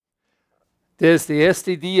Desde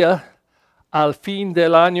este día al fin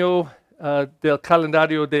del año del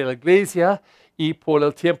calendario de la iglesia y por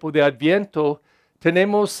el tiempo de Adviento,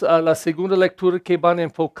 tenemos la segunda lectura que van a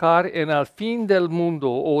enfocar en el fin del mundo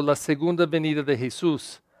o la segunda venida de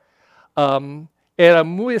Jesús. Era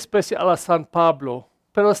muy especial a San Pablo,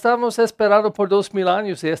 pero estábamos esperando por 2000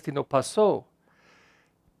 años y este no pasó.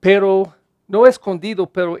 Pero no escondido,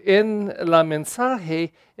 pero en la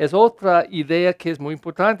mensaje es otra idea que es muy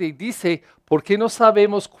importante. Y dice, porque no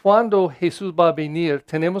sabemos cuándo Jesús va a venir,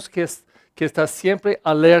 tenemos que estar siempre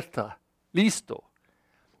alerta, listo.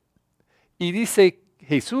 Y dice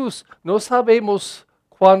Jesús, no sabemos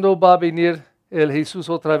cuándo va a venir el Jesús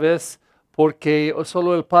otra vez, porque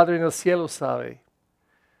solo el Padre en el cielo sabe.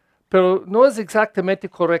 Pero no es exactamente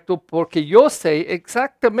correcto, porque yo sé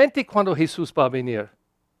exactamente cuándo Jesús va a venir.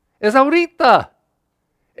 Es ahorita.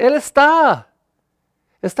 Él está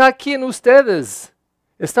aquí en ustedes,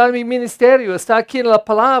 está en mi ministerio, está aquí en la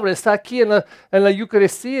palabra, está aquí en la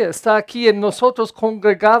Eucaristía, está aquí en nosotros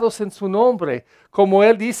congregados en su nombre. Como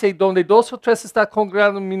Él dice, donde 2 o 3 están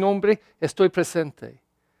congregando en mi nombre, estoy presente.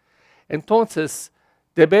 Entonces,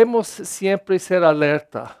 debemos siempre ser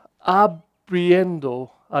alerta,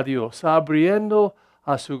 abriendo a Dios, abriendo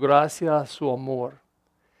a su gracia, a su amor.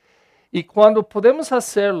 Y cuando podemos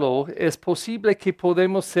hacerlo, es posible que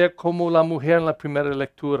podemos ser como la mujer en la primera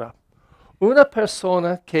lectura. Una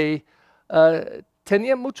persona que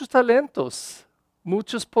tenía muchos talentos,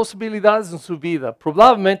 muchas posibilidades en su vida.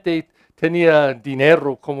 Probablemente tenía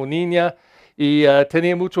dinero como niña y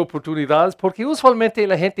tenía muchas oportunidades, porque usualmente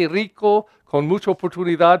la gente rico con mucha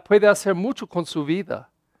oportunidad puede hacer mucho con su vida.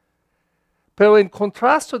 Pero en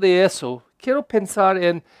contraste de eso, quiero pensar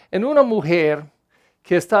en una mujer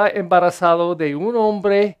que está embarazado de un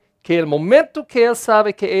hombre que el momento que él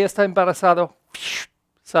sabe que ella está embarazada,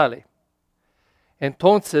 sale.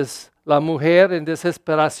 Entonces la mujer en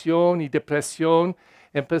desesperación y depresión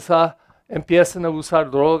empiezan a usar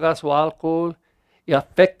drogas o alcohol y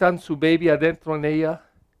afectan su bebé adentro en ella.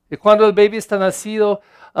 Y cuando el bebé está nacido,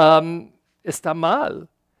 está mal.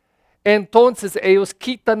 Entonces ellos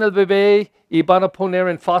quitan el bebé y van a poner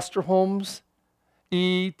en foster homes.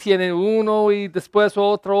 Y tienen uno y después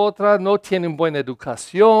otra, no tienen buena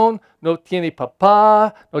educación, no tienen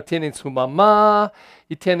papá, no tienen su mamá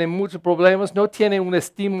y tienen muchos problemas, no tienen un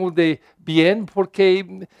estímulo de bien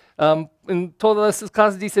porque en todas esas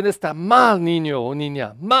casas dicen está mal niño o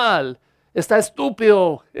niña, mal, está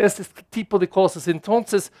estúpido, este tipo de cosas.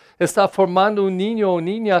 Entonces está formando un niño o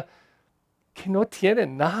niña que no tiene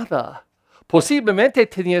nada. Posiblemente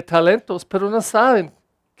tenía talentos, pero no saben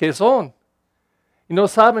qué son. Y no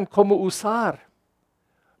saben cómo usar,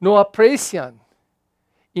 no aprecian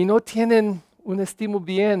y no tienen un estímulo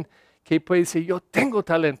bien que puede decir, yo tengo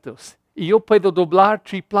talentos y yo puedo doblar,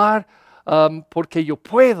 triplar porque yo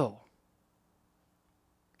puedo.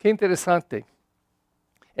 Qué interesante.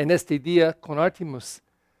 En este día con Artemis,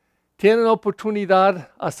 tienen la oportunidad de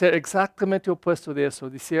hacer exactamente lo opuesto de eso,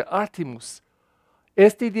 decir, Artemis,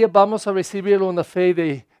 este día vamos a recibirlo en la fe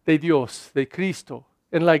de Dios, de Cristo,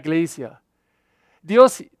 en la iglesia.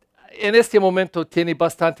 Dios en este momento tiene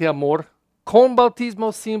bastante amor. Con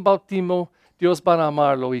bautismo, sin bautismo, Dios va a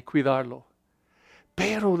amarlo y cuidarlo.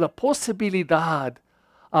 Pero la posibilidad de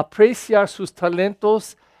apreciar sus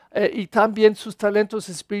talentos y también sus talentos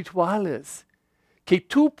espirituales, que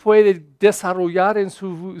tú puedes desarrollar en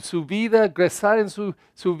su vida, ingresar en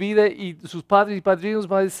su vida y sus padres y padrinos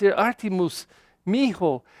van a decir, Artemis, mi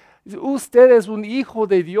hijo, usted es un hijo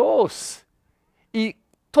de Dios. Y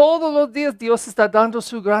todos los días Dios está dando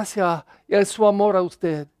su gracia y su amor a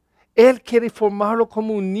usted. Él quiere formarlo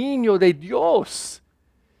como un niño de Dios,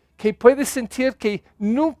 que puede sentir que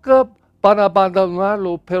nunca van a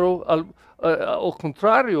abandonarlo, pero al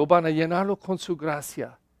contrario, van a llenarlo con su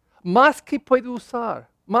gracia. Más que puede usar,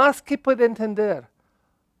 más que puede entender.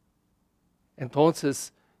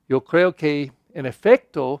 Entonces, yo creo que en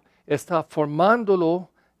efecto está formándolo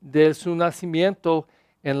de su nacimiento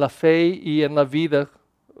en la fe y en la vida,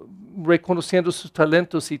 reconociendo sus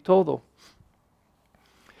talentos y todo.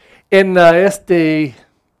 En este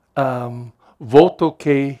voto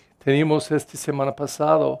que teníamos esta semana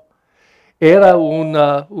pasada, era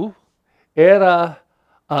una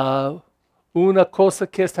cosa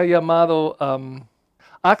que está llamado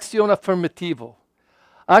acción afirmativo.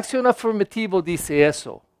 Acción afirmativo dice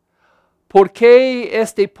eso. ¿Por qué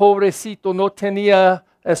este pobrecito no tenía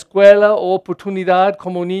escuela o oportunidad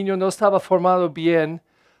como niño, no estaba formado bien?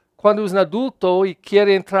 Cuando es un adulto y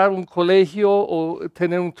quiere entrar a un colegio o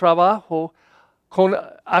tener un trabajo, con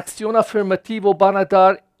acción afirmativa van a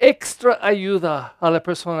dar extra ayuda a la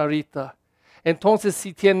persona ahorita. Entonces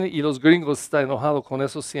sí tienen, y los gringos están enojados con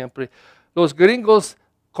eso siempre, los gringos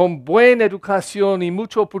con buena educación y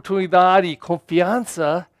mucha oportunidad y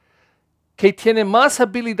confianza, que tienen más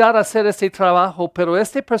habilidad a hacer este trabajo, pero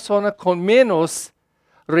esta persona con menos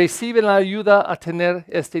recibe la ayuda a tener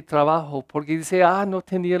este trabajo, porque dice, no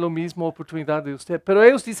tenía la misma oportunidad de usted. Pero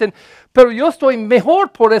ellos dicen, pero yo estoy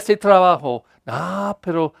mejor por este trabajo.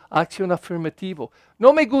 Pero acción afirmativa.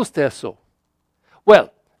 No me gusta eso. Well,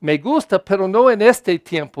 me gusta, pero no en este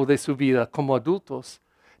tiempo de su vida como adultos.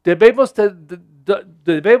 Debemos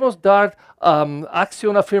dar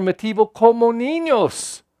acción afirmativa como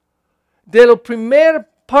niños. De la primera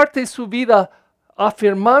parte de su vida,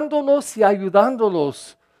 afirmándolos y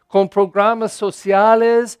ayudándolos con programas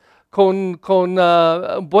sociales, con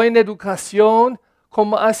buena educación,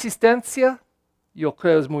 como asistencia, yo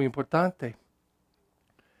creo es muy importante.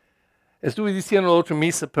 Estuve diciendo en la otra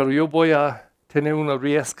misa, pero yo voy a tener una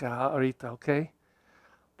riesga ahorita, ¿ok?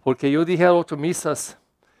 Porque yo dije a otras misas,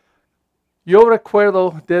 yo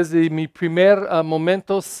recuerdo desde mis primeros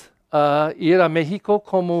momentos ir a México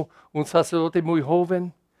como un sacerdote muy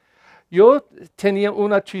joven. Yo tenía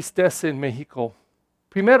una tristeza en México.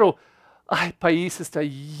 Primero, el país está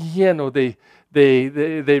lleno de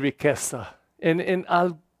riqueza en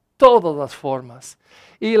todas las formas.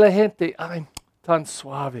 Y la gente, tan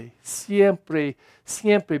suave, siempre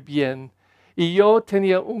bien. Y yo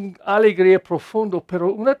tenía una alegría profunda,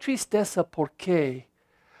 pero una tristeza, ¿por qué?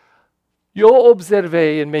 Yo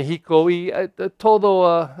observé en México y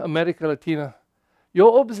toda América Latina,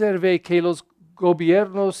 yo observé que los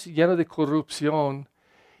gobiernos llenos de corrupción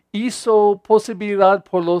hizo posibilidad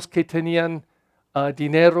por los que tenían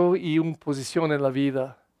dinero y una posición en la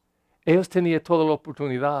vida. Ellos tenían toda la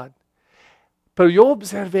oportunidad. Pero yo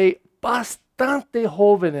observé bastante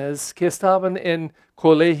jóvenes que estaban en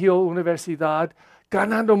colegio, universidad,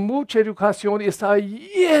 ganando mucha educación y estaba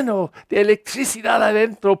lleno de electricidad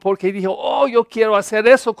adentro porque dijo, yo quiero hacer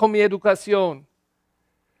eso con mi educación.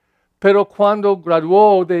 Pero cuando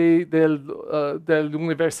graduó de la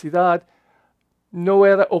universidad, no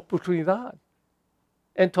era oportunidad.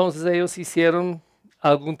 Entonces ellos hicieron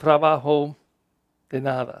algún trabajo de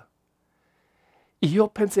nada. Y yo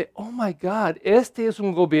pensé, oh my God, este es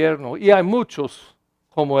un gobierno, y hay muchos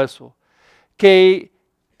como eso, que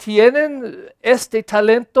tienen este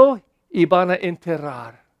talento y van a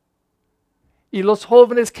enterrar. Y los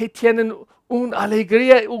jóvenes que tienen una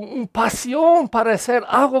alegría, una pasión para hacer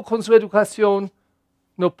algo con su educación,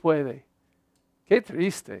 no puede. Qué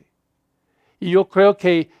triste. Y yo creo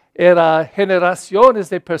que eran generaciones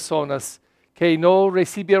de personas que no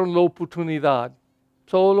recibieron la oportunidad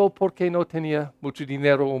solo porque no tenía mucho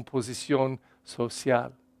dinero o posición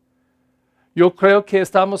social. Yo creo que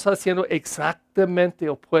estamos haciendo exactamente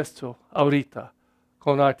opuesto ahorita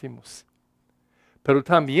con Artemis. Pero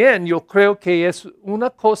también yo creo que es una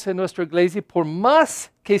cosa en nuestra iglesia por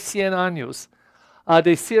más que 100 años a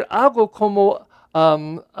decir algo como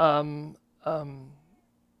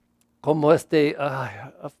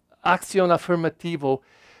acción afirmativa,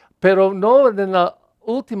 pero no en la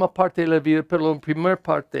última parte de la vida, pero en la primera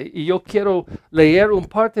parte. Y yo quiero leer un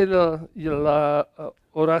parte de la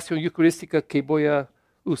oración eucarística que voy a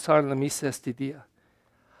usar en la misa este día.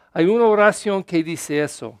 Hay una oración que dice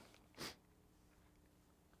eso.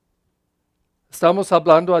 Estamos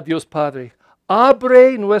hablando a Dios Padre.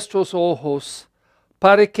 Abre nuestros ojos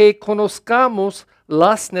para que conozcamos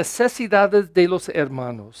las necesidades de los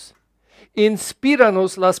hermanos.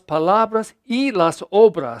 Inspíranos las palabras y las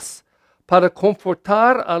obras para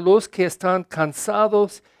confortar a los que están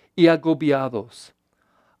cansados y agobiados.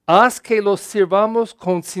 Haz que los sirvamos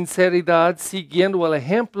con sinceridad, siguiendo el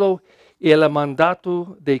ejemplo y el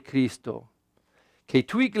mandato de Cristo. Que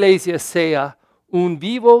tu iglesia sea un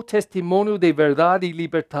vivo testimonio de verdad y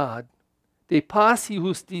libertad, de paz y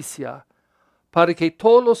justicia, para que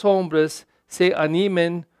todos los hombres se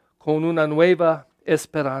animen con una nueva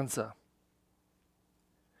esperanza.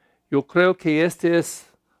 Yo creo que esta es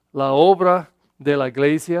la obra de la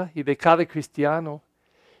iglesia y de cada cristiano.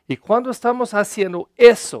 Y cuando estamos haciendo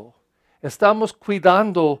eso, estamos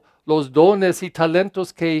cuidando los dones y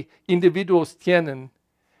talentos que individuos tienen.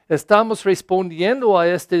 Estamos respondiendo a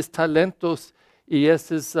estos talentos y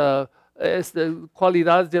estas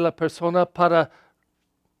cualidades de la persona para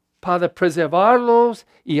preservarlos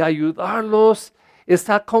y ayudarlos.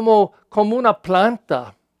 Está como una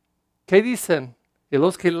planta. ¿Qué dicen? Y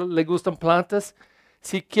los que le gustan plantas,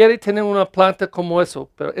 si quiere tener una planta como eso,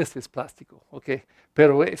 pero este es plástico, ¿ok?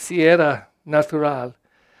 Pero si era natural.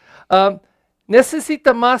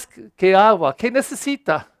 Necesita más que agua. ¿Qué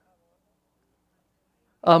necesita?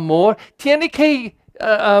 Amor. Tiene que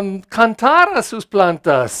cantar a sus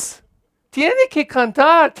plantas. Tiene que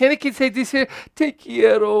cantar, tiene que decir, te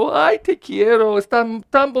quiero, ay, te quiero, es tan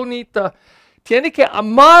bonita. Tiene que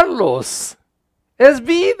amarlos. Es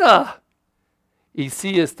vida. Y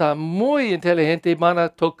si está muy inteligente, van a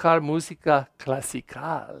tocar música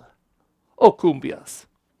clasical. O cumbias.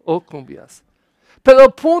 Pero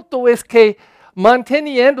el punto es que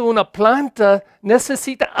manteniendo una planta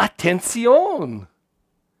necesita atención.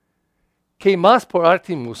 ¿Qué más por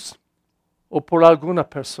Artemus o por alguna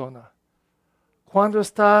persona? Cuando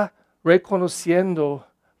está reconociendo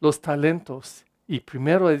los talentos y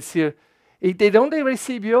primero decir, ¿y de dónde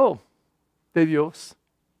recibió? De Dios.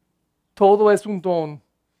 Todo es un don.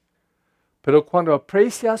 Pero cuando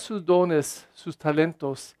aprecia sus dones, sus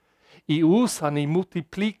talentos, y usan y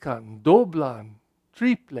multiplican, doblan,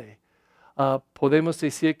 triple, podemos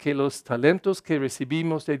decir que los talentos que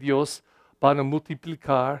recibimos de Dios van a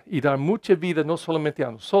multiplicar y dar mucha vida no solamente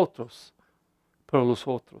a nosotros, pero a los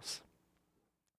otros.